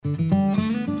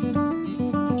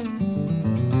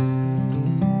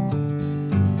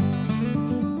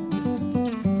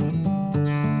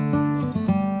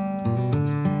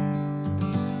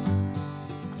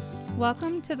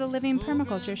Welcome to the Living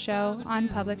Permaculture Show on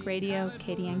Public Radio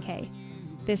KDNK.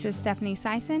 This is Stephanie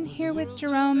Sison here with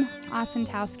Jerome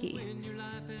Osentowski.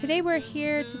 Today we're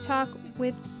here to talk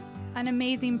with an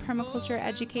amazing permaculture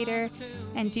educator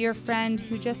and dear friend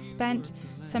who just spent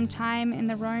some time in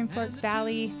the Roaring Fork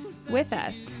Valley with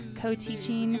us,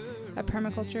 co-teaching a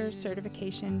permaculture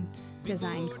certification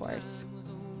design course.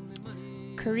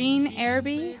 Corinne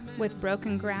Araby with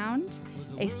Broken Ground,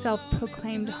 a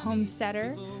self-proclaimed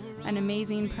homesteader, an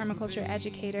amazing permaculture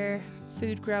educator,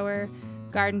 food grower,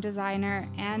 garden designer,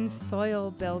 and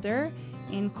soil builder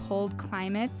in cold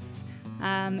climates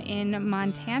in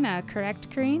Montana. Correct,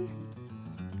 Corinne?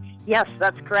 Yes,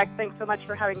 that's correct. Thanks so much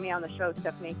for having me on the show,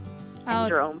 Stephanie and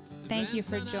Jerome. Thank you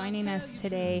for joining us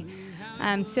today.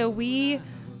 So we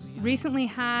recently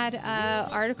had an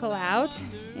article out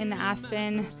in the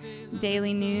Aspen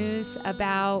Daily News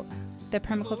about the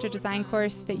permaculture design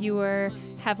course that you were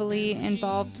heavily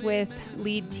involved with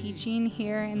lead teaching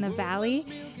here in the Valley.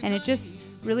 And it just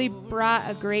really brought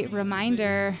a great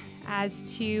reminder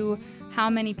as to how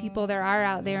many people there are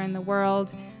out there in the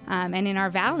world and in our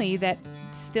Valley that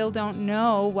still don't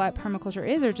know what permaculture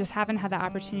is or just haven't had the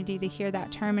opportunity to hear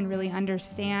that term and really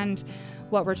understand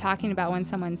what we're talking about when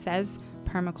someone says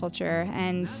permaculture,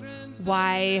 and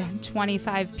why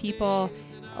 25 people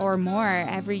or more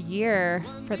every year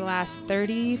for the last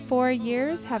 34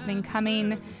 years have been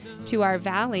coming to our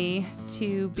Valley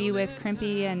to be with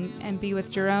Crimpy and be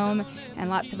with Jerome and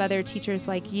lots of other teachers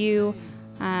like you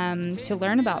to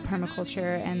learn about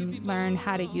permaculture and learn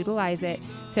how to utilize it.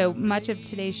 So much of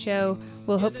today's show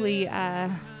will hopefully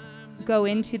go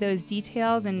into those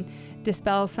details and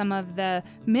dispel some of the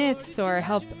myths or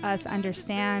help us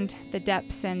understand the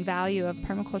depths and value of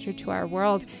permaculture to our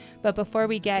world. But before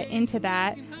we get into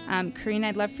that, Corinne,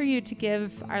 I'd love for you to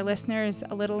give our listeners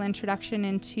a little introduction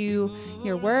into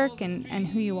your work and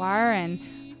who you are and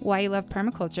why you love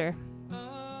permaculture.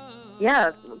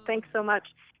 Yeah, thanks so much.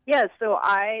 Yeah, so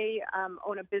I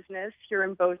own a business here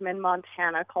in Bozeman,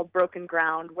 Montana called Broken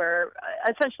Ground, where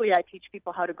essentially I teach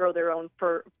people how to grow their own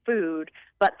food,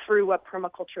 but through a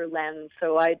permaculture lens.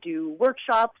 So I do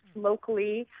workshops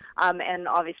locally and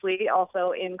obviously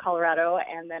also in Colorado,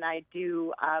 and then I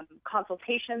do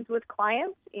consultations with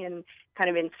clients in kind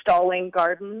of installing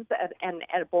gardens and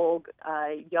edible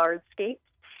yardscapes.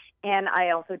 And I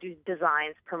also do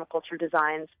designs, permaculture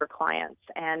designs for clients.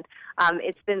 And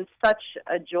it's been such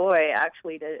a joy,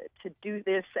 actually, to do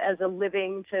this as a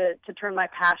living, to turn my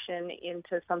passion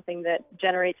into something that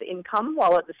generates income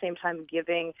while at the same time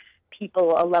giving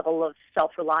people a level of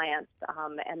self-reliance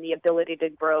and the ability to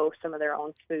grow some of their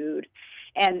own food.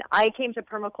 And I came to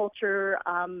permaculture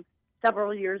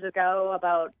several years ago,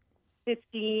 about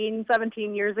 15,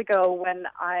 17 years ago, when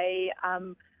I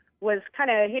was kind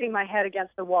of hitting my head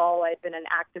against the wall. I'd been an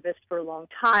activist for a long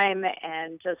time,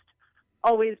 and just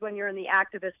always when you're in the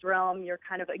activist realm, you're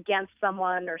kind of against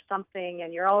someone or something,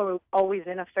 and you're always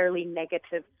in a fairly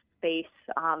negative space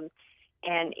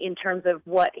and in terms of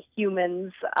what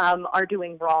humans are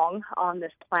doing wrong on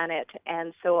this planet.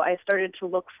 And so I started to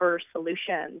look for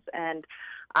solutions and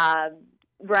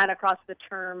ran across the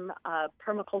term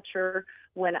permaculture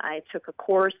when I took a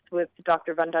course with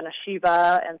Dr. Vandana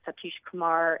Shiva and Satish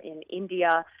Kumar in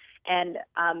India, and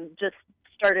just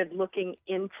started looking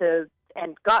into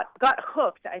and got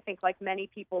hooked, I think, like many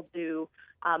people do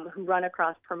who run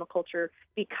across permaculture,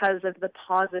 because of the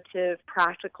positive,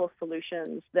 practical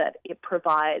solutions that it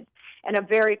provides and a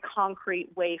very concrete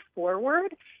way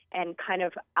forward and kind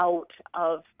of out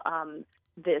of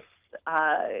this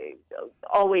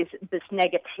always this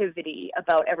negativity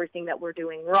about everything that we're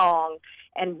doing wrong,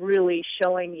 and really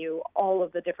showing you all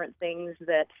of the different things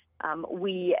that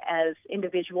we as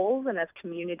individuals and as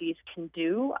communities can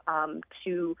do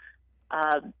to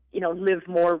live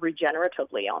more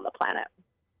regeneratively on the planet.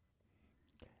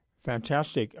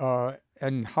 Fantastic.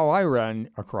 And how I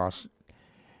ran across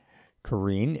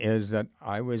Corinne is that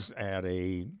I was at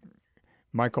a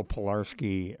Michael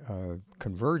Pilarski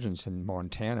convergence in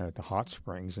Montana at the Hot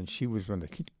Springs, and she was one of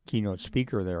the keynote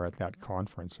speaker there at that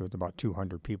conference. There was about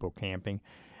 200 people camping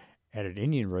at an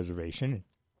Indian reservation.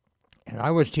 And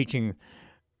I was teaching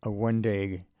a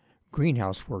one-day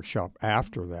greenhouse workshop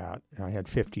after that, and I had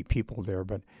 50 people there.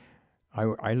 But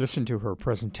I listened to her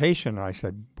presentation, and I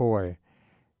said, boy,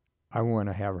 I want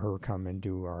to have her come and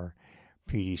do our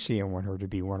PDC. I want her to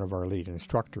be one of our lead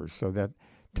instructors. So that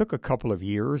took a couple of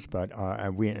years, but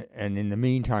and in the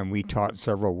meantime, we taught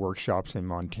several workshops in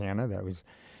Montana. That was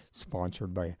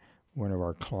sponsored by one of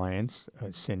our clients,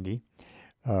 Cindy.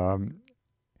 Near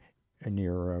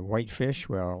Whitefish,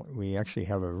 we actually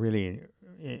have a really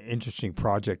interesting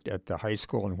project at the high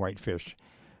school in Whitefish,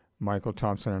 Michael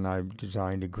Thompson and I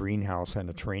designed a greenhouse and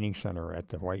a training center at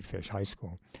the Whitefish High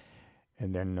School.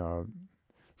 And then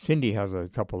Cindy has a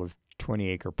couple of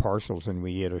 20-acre parcels, and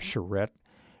we did a charrette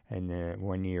and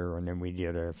 1 year, and then we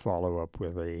did a follow-up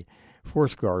with a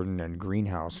forest garden and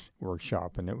greenhouse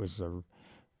workshop, and it was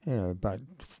about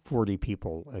 40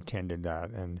 people attended that,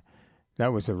 and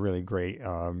that was a really great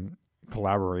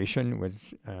collaboration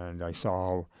with, and I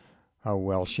saw how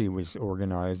well she was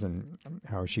organized and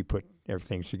how she put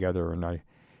everything together, and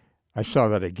I saw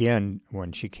that again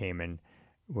when she came in,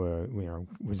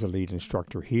 was the lead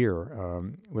instructor here,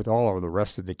 with all of the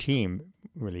rest of the team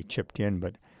really chipped in,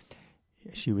 but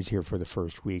she was here for the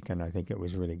first week, and I think it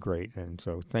was really great. And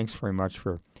so thanks very much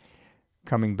for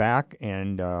coming back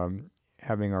and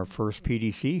having our first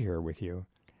PDC here with you.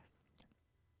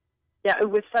 Yeah, it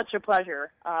was such a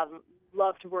pleasure.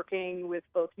 Loved working with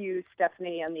both you,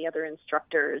 Stephanie, and the other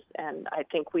instructors, and I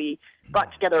think we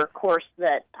brought together a course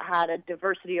that had a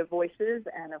diversity of voices,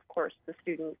 and of course the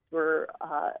students were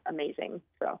amazing.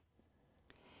 So,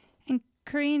 and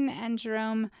Corinne and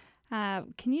Jerome,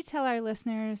 can you tell our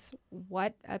listeners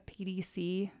what a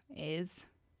PDC is,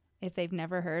 if they've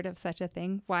never heard of such a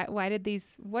thing? What did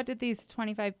these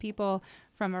 25 people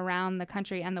from around the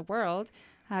country and the world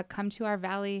come to our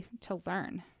valley to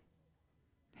learn?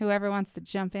 Whoever wants to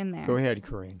jump in there. Go ahead,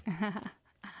 Corinne.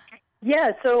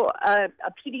 Yeah, so a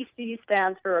PDC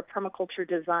stands for a permaculture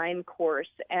design course,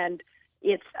 and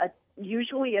it's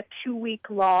usually a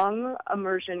 2-week-long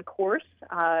immersion course.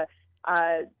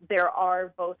 There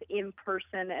are both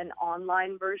in-person and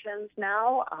online versions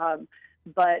now,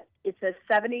 but it's a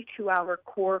 72-hour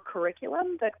core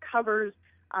curriculum that covers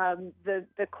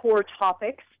the core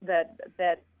topics that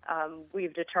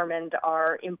we've determined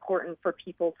are important for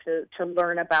people to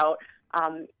learn about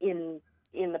in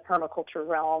the permaculture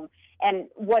realm. And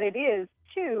what it is,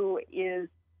 too, is,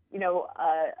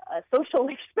 a social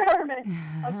experiment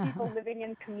of people living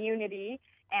in community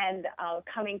and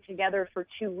coming together for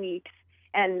 2 weeks.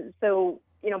 And so,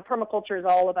 permaculture is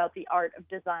all about the art of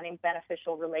designing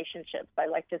beneficial relationships, I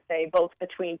like to say, both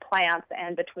between plants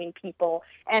and between people,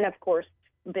 and, of course,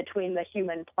 between the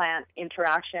human-plant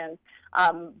interaction.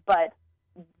 But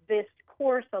this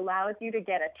course allows you to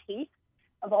get a taste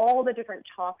of all the different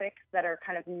topics that are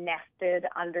kind of nested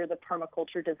under the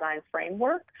permaculture design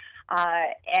framework.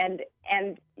 And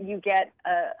you get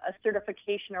a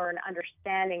certification or an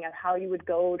understanding of how you would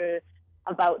go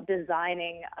about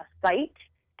designing a site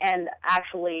and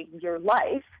actually your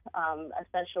life,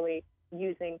 essentially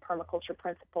using permaculture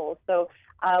principles. So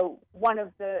one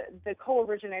of the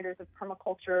co-originators of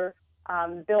permaculture,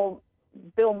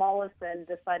 Bill Mollison,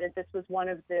 decided this was one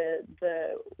of the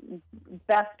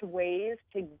best ways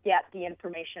to get the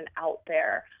information out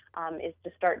there, is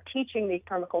to start teaching these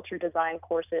permaculture design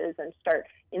courses and start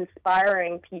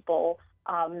inspiring people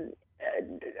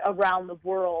around the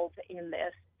world in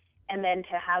this, and then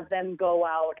to have them go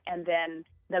out and then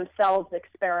themselves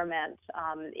experiment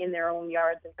in their own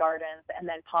yards and gardens, and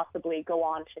then possibly go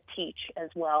on to teach as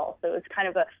well. So it's kind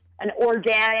of an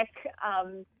organic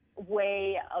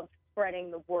way of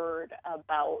spreading the word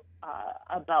about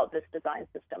this design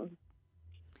system.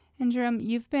 And Jerome,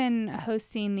 you've been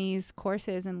hosting these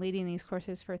courses and leading these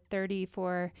courses for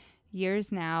 34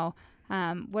 years now.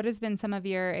 What has been some of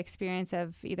your experience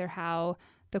of either how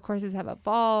the courses have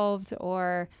evolved,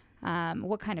 or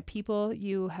what kind of people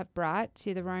you have brought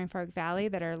to the Roaring Fork Valley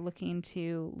that are looking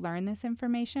to learn this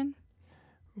information?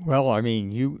 Well, I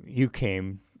mean, you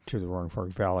came to the Roaring Fork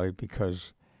Valley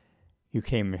because you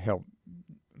came and helped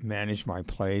manage my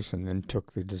place, and then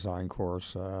took the design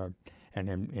course,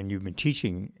 and you've been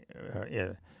teaching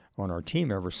on our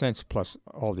team ever since. Plus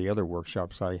all the other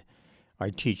workshops I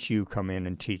teach, you come in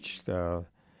and teach the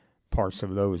parts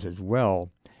of those as well.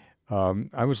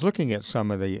 I was looking at some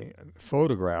of the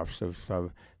photographs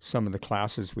of some of the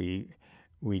classes we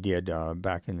did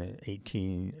back in the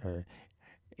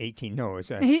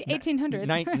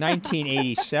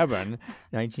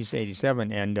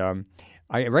 1987, and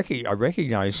I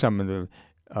recognize some of the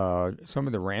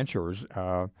ranchers.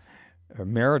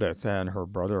 Meredith and her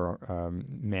brother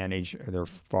manage their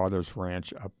father's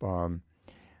ranch up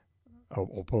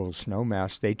Opal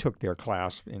Snowmass. They took their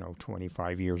class,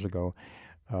 25 years ago.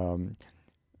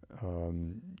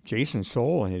 Jason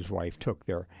Soul and his wife took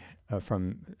their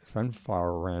from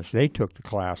Sunflower Ranch. They took the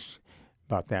class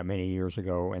about that many years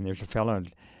ago. And there's a fellow,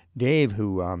 Dave,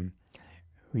 who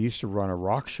used to run a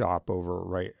rock shop over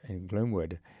right in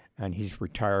Glenwood, and he's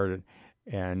retired.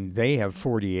 And they have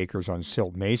 40 acres on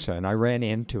Silt Mesa. And I ran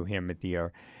into him at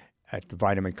the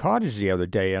Vitamin Cottage the other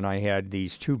day, and I had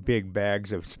these 2 big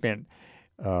bags of spent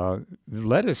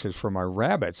lettuces for my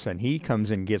rabbits, and he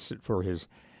comes and gets it for his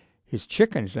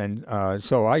chickens. And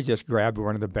so I just grabbed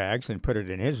one of the bags and put it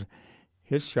in his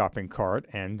shopping cart,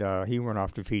 and he went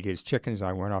off to feed his chickens.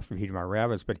 I went off to feed my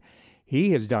rabbits. But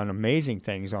he has done amazing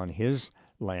things on his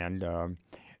land,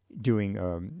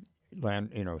 doing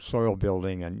land, soil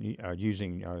building and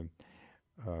using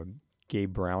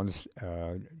Gabe Brown's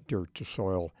dirt to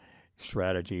soil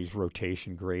strategies,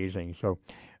 rotation grazing. So,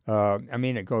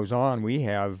 it goes on. We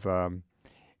have,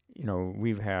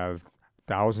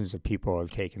 thousands of people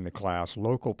have taken the class,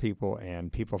 local people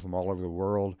and people from all over the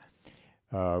world.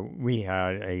 We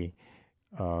had a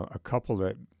couple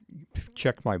that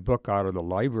checked my book out of the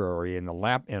library in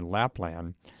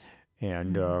Lapland,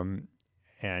 and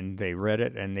and they read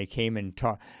it, and they came and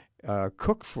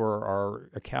cooked for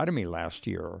our academy last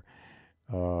year.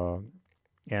 I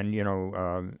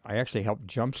actually helped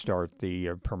jumpstart the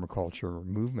permaculture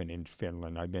movement in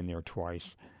Finland. I've been there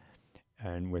twice,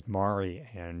 and with Mari,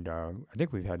 and I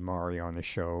think we've had Mari on the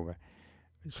show.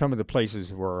 Some of the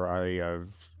places where I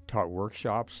taught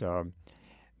workshops,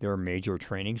 there are major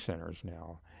training centers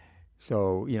now.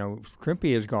 So,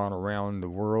 Crimpy has gone around the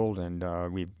world,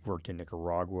 and we've worked in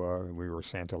Nicaragua. We were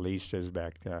Santilistas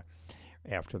back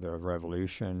after the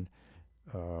revolution.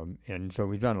 And so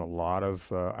we've done a lot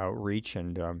of outreach,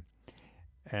 and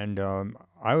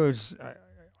I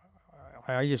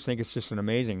just think it's just an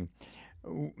amazing.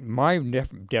 My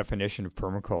definition of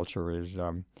permaculture is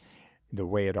the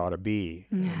way it ought to be,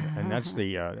 and that's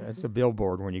the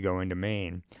billboard when you go into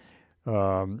Maine.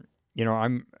 I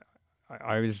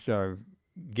was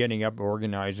getting up,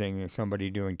 organizing somebody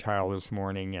doing tile this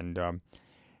morning, and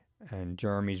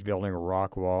Jeremy's building a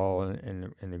rock wall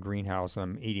in the greenhouse.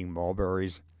 I'm eating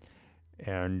mulberries,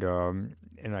 and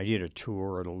I did a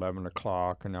tour at 11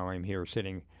 o'clock, and now I'm here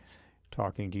sitting,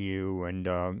 talking to you,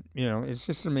 and it's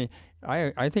just,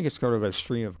 I think it's sort of a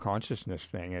stream of consciousness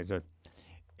thing. It's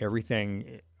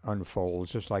everything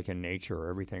unfolds, just like in nature.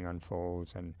 Everything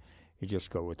unfolds, and you just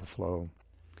go with the flow.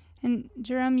 And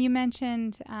Jerome, you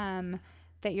mentioned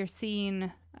that you're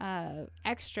seeing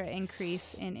extra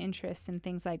increase in interest in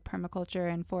things like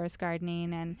permaculture and forest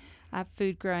gardening and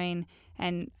food growing.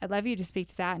 And I'd love you to speak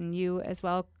to that. And you as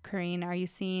well, Corinne, are you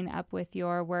seeing up with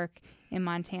your work in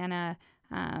Montana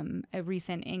a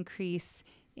recent increase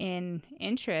in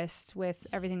interest with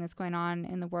everything that's going on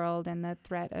in the world and the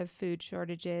threat of food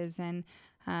shortages and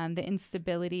the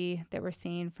instability that we're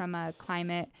seeing from a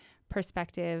climate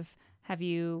perspective?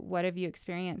 What have you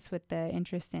experienced with the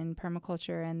interest in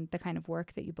permaculture and the kind of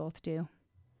work that you both do?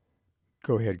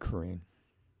 Go ahead, Corinne.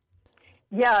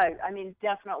 Yeah,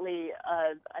 definitely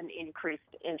an increased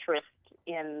interest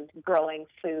in growing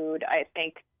food. I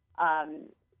think,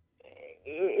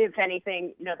 if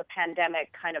anything, the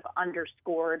pandemic kind of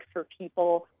underscored for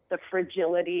people the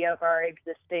fragility of our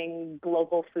existing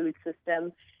global food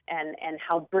system and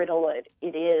how brittle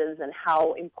it is and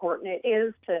how important it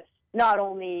is to not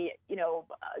only,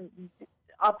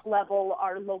 up-level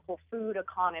our local food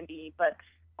economy, but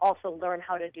also learn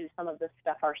how to do some of this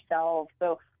stuff ourselves.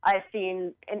 So I've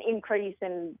seen an increase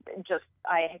in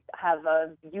I have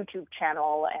a YouTube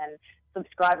channel and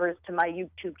subscribers to my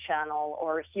YouTube channel,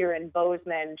 or here in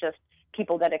Bozeman, just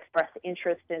people that express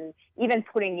interest in even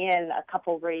putting in a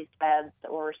couple raised beds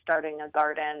or starting a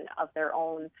garden of their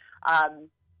own.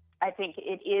 I think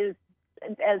it is,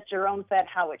 as Jerome said,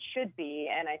 how it should be,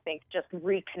 and I think just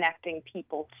reconnecting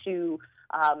people to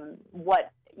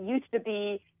what used to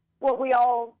be what we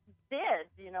all did.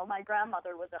 My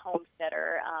grandmother was a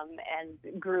homesteader and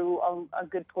grew a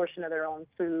good portion of their own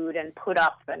food and put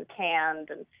up and canned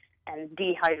and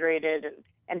dehydrated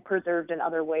and preserved in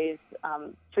other ways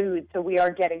food. So we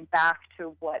are getting back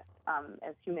to what,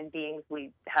 as human beings,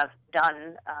 we have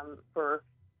done for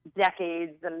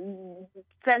decades and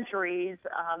centuries,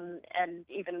 and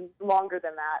even longer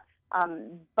than that.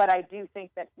 But I do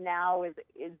think that now is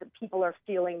that people are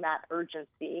feeling that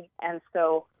urgency, and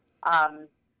so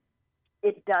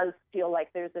it does feel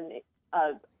like there's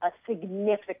a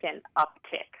significant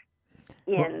uptick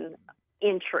in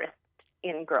interest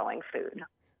in growing food.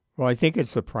 Well, I think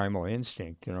it's the primal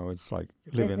instinct. It's like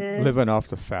living off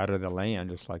the fat of the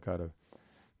land. It's like out of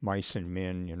mice and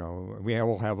men. We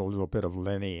all have a little bit of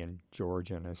Lenny and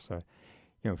George in us.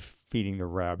 Feeding the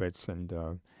rabbits, and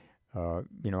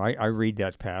I read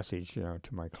that passage to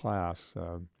my class.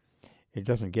 It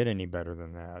doesn't get any better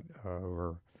than that.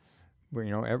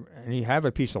 And you have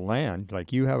a piece of land,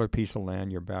 like you have a piece of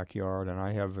land, your backyard, and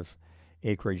I have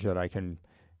acreage that I can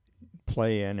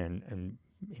play in and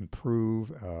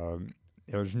improve.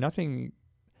 There's nothing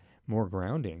more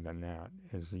grounding than that.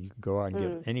 Is you can go out and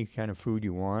get any kind of food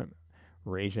you want,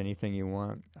 raise anything you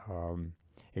want,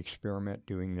 experiment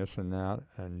doing this and that,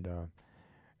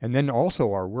 and then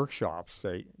also our workshops,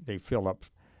 they fill up,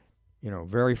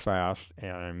 very fast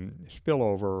and spill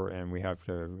over, and we have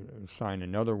to assign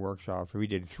another workshop. So we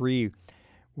did 3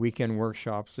 weekend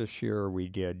workshops this year. We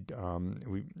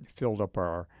filled up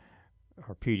our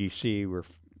PDC,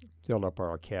 filled up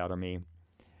our academy,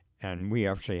 and we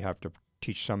actually have to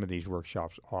teach some of these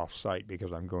workshops off-site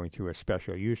because I'm going through a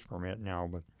special use permit now.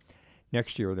 But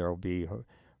next year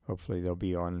hopefully they'll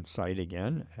be on site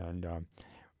again. And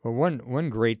well, one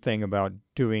great thing about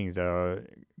doing the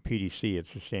PDC at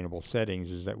Sustainable Settings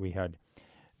is that we had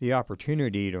the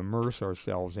opportunity to immerse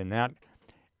ourselves in that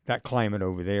climate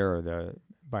over there, the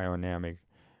biodynamic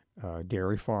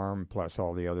dairy farm, plus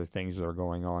all the other things that are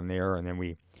going on there. And then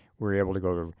we were able to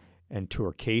go and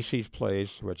tour Casey's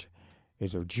place, which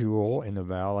is a jewel in the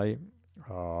valley,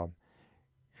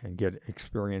 and get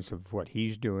experience of what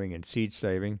he's doing in seed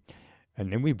saving.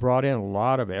 And then we brought in a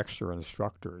lot of extra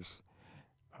instructors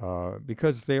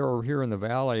because they were here in the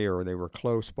valley or they were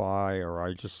close by, or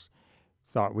I just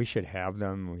thought we should have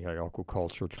them. We had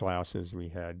aquaculture classes, we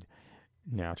had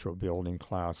natural building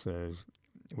classes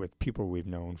with people we've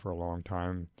known for a long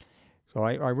time. So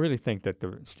I really think that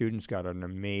the students got an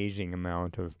amazing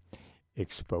amount of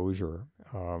exposure,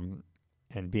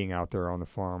 and being out there on the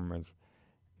farm,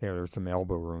 there was some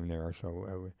elbow room there,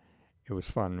 so it was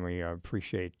fun. We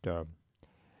appreciate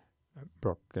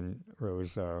Brooke and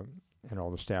Rose and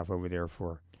all the staff over there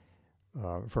for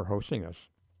hosting us.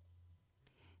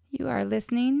 You are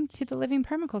listening to the Living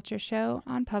Permaculture Show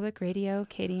on Public Radio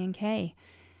KDNK.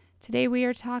 Today we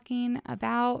are talking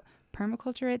about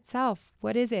permaculture itself.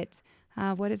 What is it?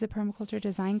 What is a permaculture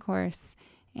design course?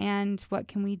 And what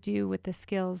can we do with the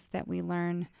skills that we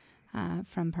learn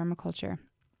from permaculture?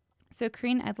 So,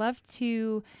 Corrine, I'd love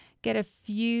to get a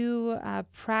few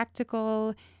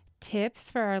practical tips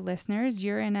for our listeners.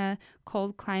 You're in a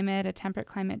cold climate, a temperate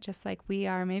climate, just like we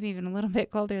are, maybe even a little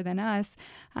bit colder than us.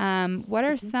 What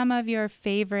are some of your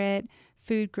favorite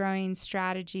food growing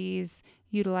strategies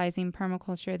utilizing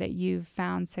permaculture that you've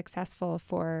found successful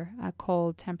for a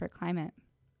cold, temperate climate?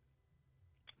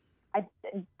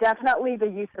 Definitely the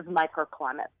use of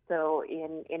microclimates. So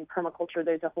in permaculture,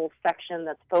 there's a whole section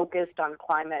that's focused on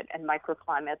climate and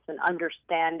microclimates and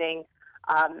understanding,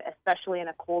 especially in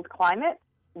a cold climate,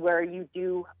 where you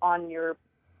do on your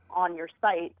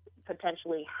site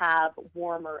potentially have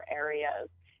warmer areas.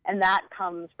 And that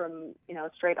comes from,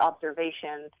 straight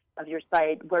observation of your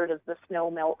site. Where does the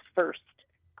snow melt first?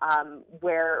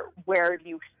 Where do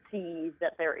you see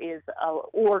that there is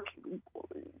or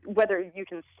whether you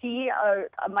can see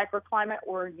a microclimate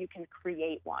or you can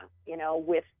create one,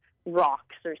 with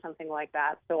rocks or something like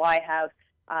that. So I have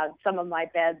some of my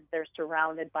beds, they're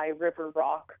surrounded by river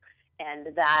rock, and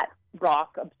that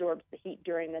rock absorbs the heat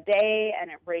during the day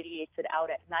and it radiates it out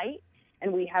at night.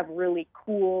 And we have really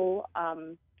cool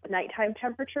nighttime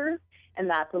temperatures, and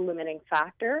that's a limiting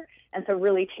factor. And so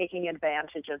really taking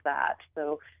advantage of that.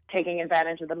 So taking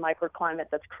advantage of the microclimate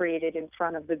that's created in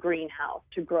front of the greenhouse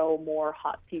to grow more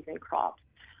hot season crops.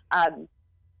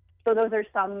 So those are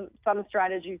some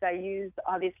strategies I use.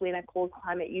 Obviously, in a cold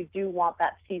climate, you do want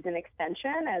that season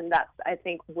extension, and that's, I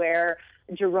think, where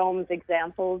Jerome's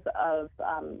examples of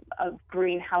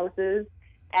greenhouses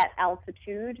at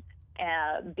altitude,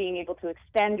 being able to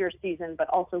extend your season, but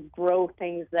also grow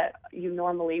things that you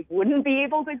normally wouldn't be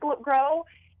able to grow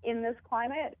in this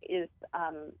climate is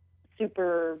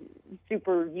super,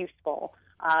 super useful.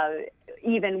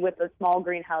 Even with the small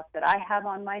greenhouse that I have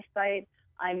on my site,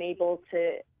 I'm able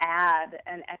to add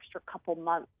an extra couple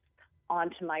months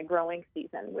onto my growing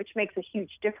season, which makes a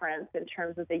huge difference in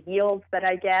terms of the yields that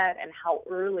I get and how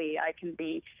early I can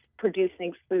be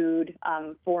producing food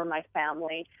for my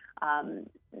family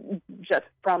just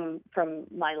from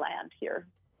my land here.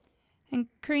 And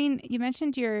Corrine, you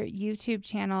mentioned your YouTube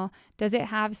channel. Does it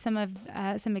have some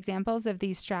examples of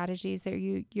these strategies that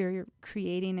you're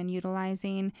creating and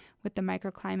utilizing with the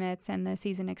microclimates and the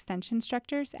season extension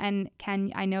structures? And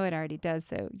I know it already does,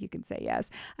 so you can say yes.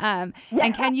 And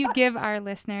can you give our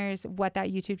listeners what that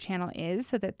YouTube channel is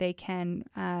so that they can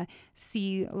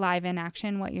see live in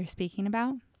action what you're speaking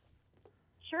about?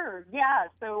 Sure. Yeah.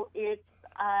 So it's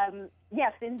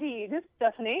yes, indeed,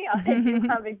 Stephanie. I do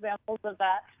have examples of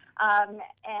that.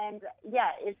 And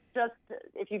yeah, it's just,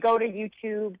 if you go to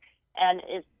YouTube and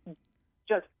it's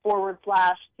just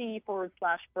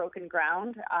 /C/Broken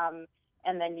Ground,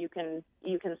 and then you can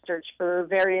search for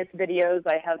various videos.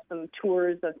 I have some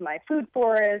tours of my food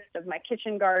forest, of my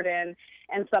kitchen garden,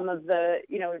 and some of the,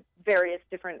 various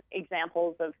different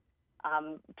examples of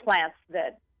plants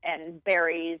that and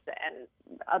berries and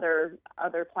other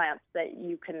plants that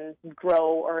you can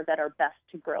grow or that are best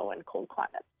to grow in cold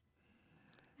climates.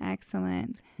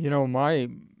 Excellent. My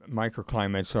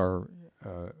microclimates are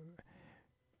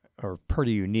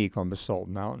pretty unique on Basalt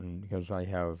Mountain because I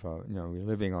have, we're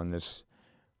living on this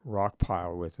rock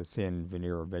pile with a thin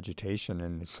veneer of vegetation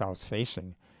and it's south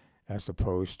facing, as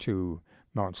opposed to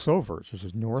Mount Silvers, which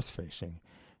is north facing.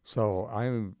 So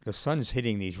the sun's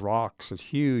hitting these rocks, a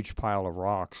huge pile of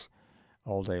rocks,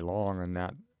 all day long, and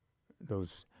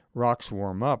those rocks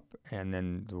warm up, and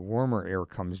then the warmer air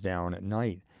comes down at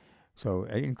night. So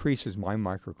it increases my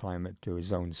microclimate to a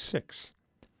zone 6.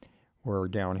 We're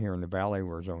down here in the valley,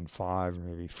 we're zone 5,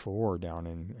 maybe 4 down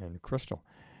in Crystal.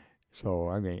 So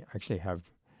I may actually have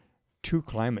 2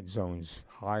 climate zones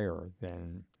higher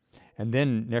than, and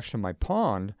then next to my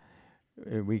pond,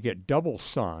 we get double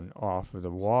sun off of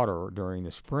the water during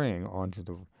the spring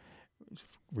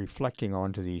reflecting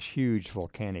onto these huge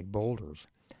volcanic boulders.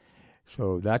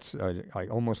 So that's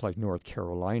almost like North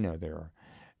Carolina there.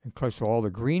 And of course, all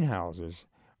the greenhouses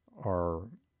are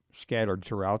scattered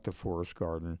throughout the forest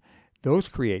garden. Those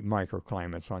create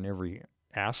microclimates on every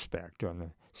aspect, on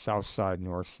the south side,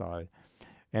 north side.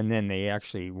 And then they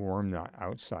actually warm the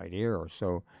outside air.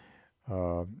 So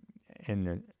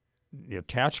and the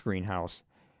attached greenhouse,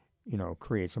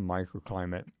 creates a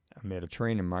microclimate, a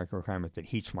Mediterranean microclimate that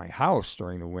heats my house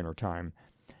during the wintertime.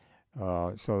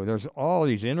 So there's all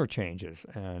these interchanges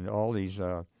and all these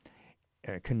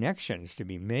connections to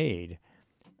be made,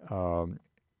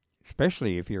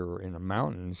 especially if you're in the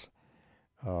mountains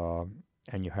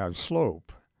and you have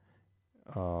slope.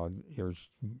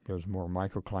 There's more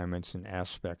microclimates and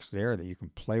aspects there that you can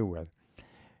play with.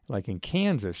 Like in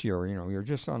Kansas, you're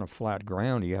just on a flat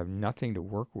ground. You have nothing to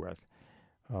work with.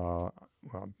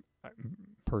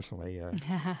 Personally,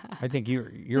 I think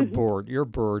you're bored. You're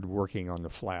bored working on the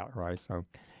flat, right? So,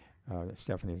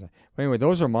 Stephanie. But anyway,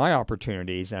 those are my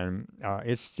opportunities, and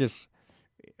it's just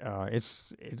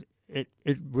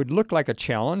it would look like a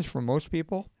challenge for most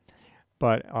people,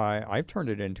 but I've turned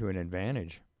it into an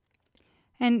advantage.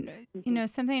 And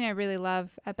something I really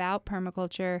love about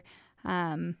permaculture.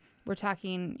 We're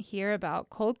talking here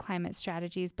about cold climate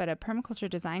strategies, but a permaculture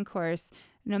design course,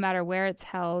 no matter where it's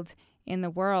held in the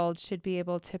world, should be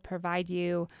able to provide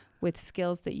you with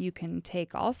skills that you can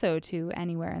take also to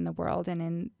anywhere in the world. And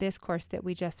in this course that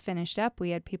we just finished up, we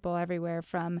had people everywhere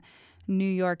from New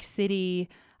York City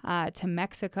to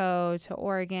Mexico to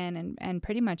Oregon and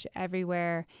pretty much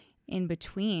everywhere in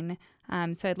between.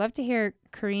 So I'd love to hear,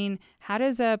 Corrine, how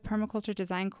does a permaculture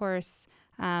design course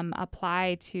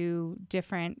apply to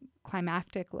different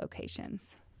climatic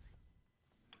locations?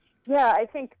 Yeah, I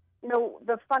think,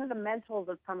 the fundamentals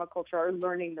of permaculture are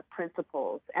learning the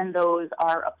principles, and those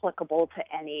are applicable to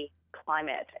any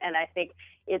climate. And I think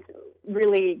it's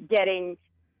really getting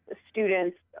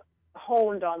students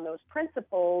honed on those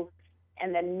principles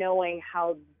and then knowing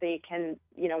how they can,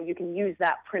 you can use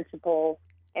that principle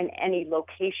in any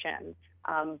location.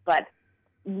 But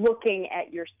looking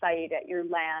at your site, at your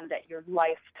land, at your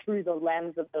life through the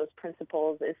lens of those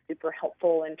principles is super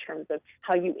helpful in terms of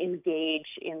how you engage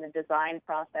in the design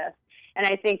process. And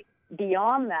I think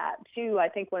beyond that, too, I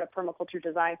think what a permaculture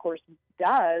design course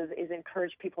does is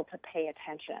encourage people to pay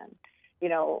attention.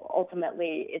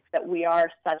 Ultimately, it's that we are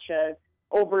such a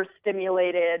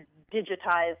overstimulated,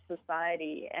 digitized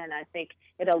society, and I think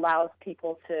it allows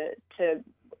people to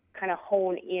kind of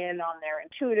hone in on their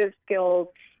intuitive skills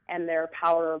and their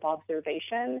power of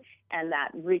observation and that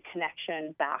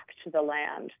reconnection back to the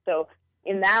land. So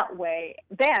in that way,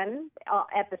 then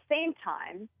at the same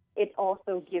time, it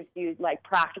also gives you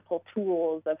practical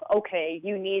tools of, okay,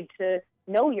 you need to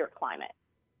know your climate.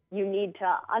 You need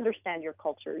to understand your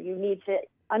culture. You need to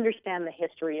understand the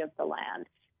history of the land.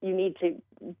 You need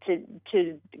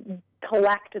to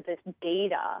collect this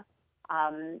data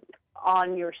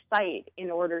on your site in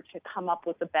order to come up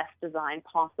with the best design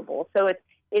possible. So it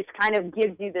kind of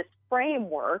gives you this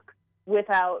framework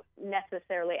without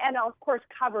necessarily, and of course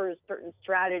covers certain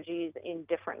strategies in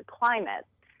different climates,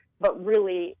 but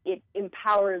really it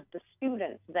empowers the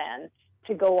students then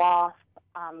to go off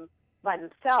by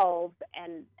themselves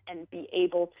and be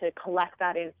able to collect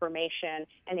that information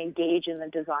and engage in the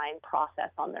design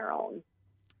process on their own.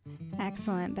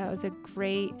 Excellent. That was a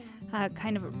great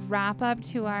kind of wrap up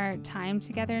to our time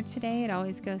together today. It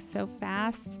always goes so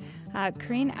fast.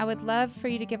 Corrine, I would love for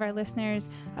you to give our listeners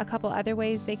a couple other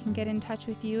ways they can get in touch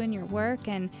with you and your work,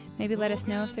 and maybe let us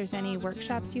know if there's any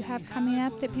workshops you have coming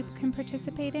up that people can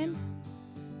participate in.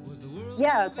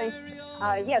 Yeah, thanks.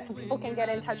 So people can get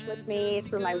in touch with me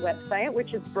through my website,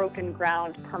 which is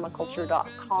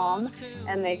brokengroundpermaculture.com,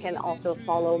 and they can also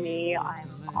follow me. I'm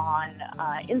on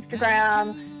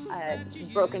Instagram,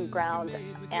 Broken Ground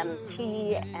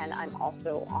MT, and I'm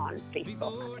also on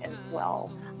Facebook as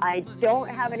well. I do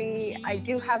have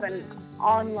an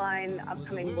online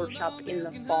upcoming workshop in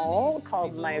the fall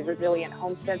called my Resilient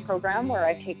Homestead program, where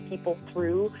I take people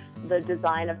through the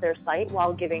design of their site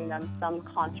while giving them some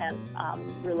content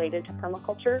related to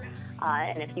permaculture.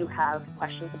 And if you have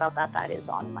questions about that, that is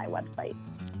on my website.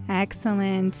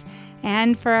 Excellent.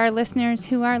 And for our listeners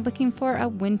who are looking for a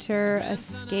winter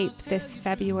escape this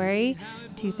February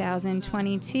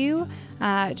 2022,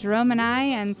 Jerome and I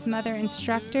and some other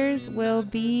instructors will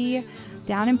be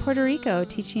down in Puerto Rico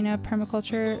teaching a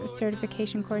permaculture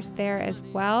certification course there as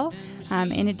well.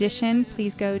 In addition,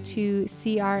 please go to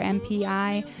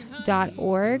crmpi.org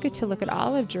to look at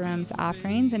all of Jerome's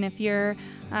offerings. And if you're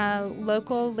a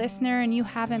local listener and you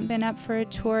haven't been up for a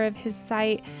tour of his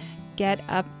site, get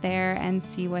up there and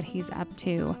see what he's up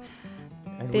to.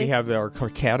 And we have our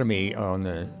academy on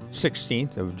the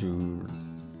 16th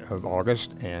of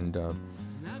August, and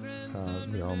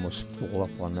we're almost full up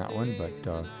on that one, but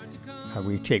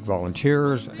we take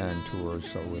volunteers and tours,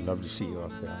 so we'd love to see you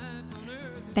up there.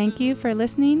 Thank you for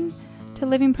listening to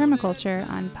Living Permaculture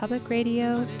on Public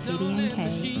Radio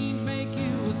KDNK.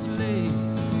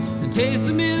 Taste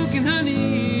the milk and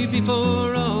honey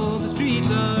before all the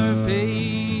streets are